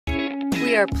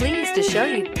We are pleased to show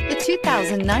you the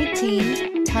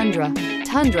 2019 Tundra.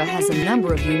 Tundra has a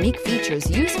number of unique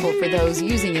features useful for those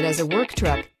using it as a work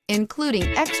truck, including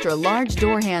extra large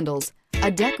door handles, a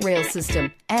deck rail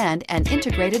system, and an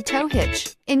integrated tow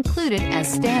hitch. Included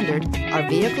as standard are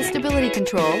vehicle stability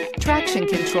control, traction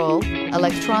control,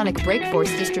 electronic brake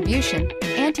force distribution,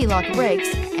 anti-lock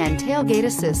brakes, and tailgate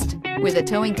assist. With a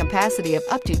towing capacity of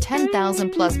up to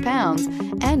 10,000 plus pounds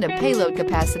and a payload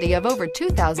capacity of over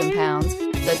 2,000 pounds,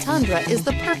 the Tundra is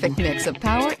the perfect mix of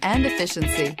power and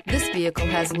efficiency. This vehicle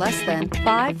has less than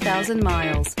 5,000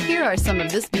 miles. Here are some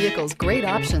of this vehicle's great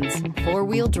options: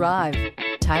 four-wheel drive,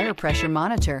 tire pressure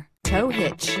monitor, tow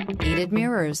hitch, heated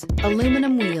mirrors,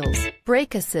 aluminum wheels,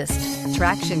 brake assist,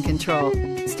 traction control,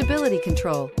 stability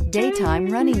control, daytime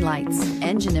running lights,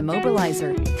 engine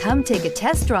immobilizer. Come take a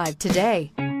test drive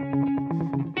today.